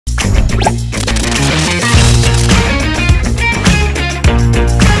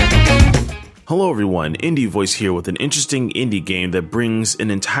Hello everyone, IndieVoice here with an interesting indie game that brings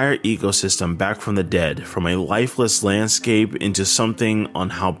an entire ecosystem back from the dead, from a lifeless landscape into something on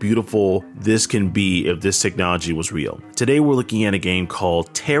how beautiful this can be if this technology was real. Today we're looking at a game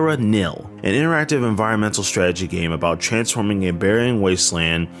called Terra Nil, an interactive environmental strategy game about transforming a barren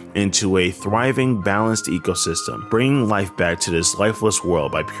wasteland into a thriving, balanced ecosystem, bringing life back to this lifeless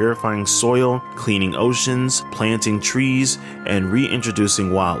world by purifying soil, cleaning oceans, planting trees, and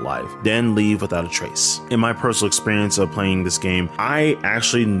reintroducing wildlife, then leave without a trace. In my personal experience of playing this game, I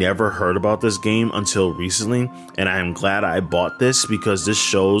actually never heard about this game until recently, and I am glad I bought this because this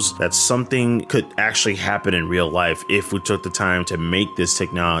shows that something could actually happen in real life if we took the time to make this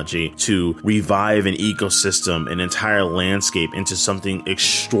technology to revive an ecosystem, an entire landscape into something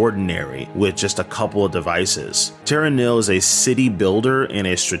extraordinary with just a couple of devices. Terra Nil is a city builder and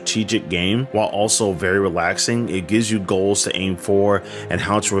a strategic game, while also very relaxing. It gives you goals to aim for and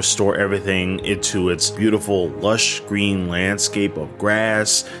how to restore everything into its beautiful lush green landscape of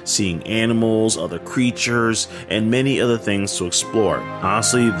grass, seeing animals, other creatures, and many other things to explore.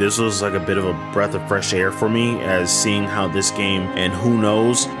 Honestly, this was like a bit of a breath of fresh air for me, as seeing how this game, and who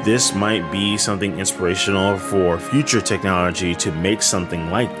knows, this might be something inspirational for future technology to make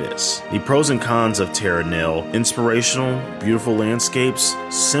something like this. The pros and cons of Terra Nil: inspirational, beautiful landscapes,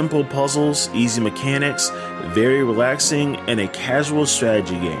 simple puzzles, easy mechanics, very relaxing, and a casual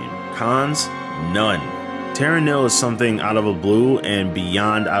strategy game. Cons? None. Terra Nil is something out of the blue and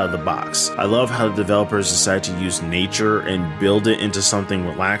beyond out of the box. I love how the developers decide to use nature and build it into something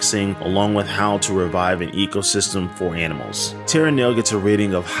relaxing, along with how to revive an ecosystem for animals. Terra Nil gets a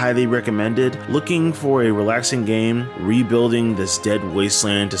rating of highly recommended. Looking for a relaxing game, rebuilding this dead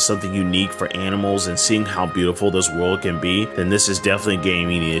wasteland to something unique for animals and seeing how beautiful this world can be, then this is definitely a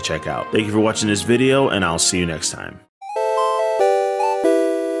game you need to check out. Thank you for watching this video, and I'll see you next time.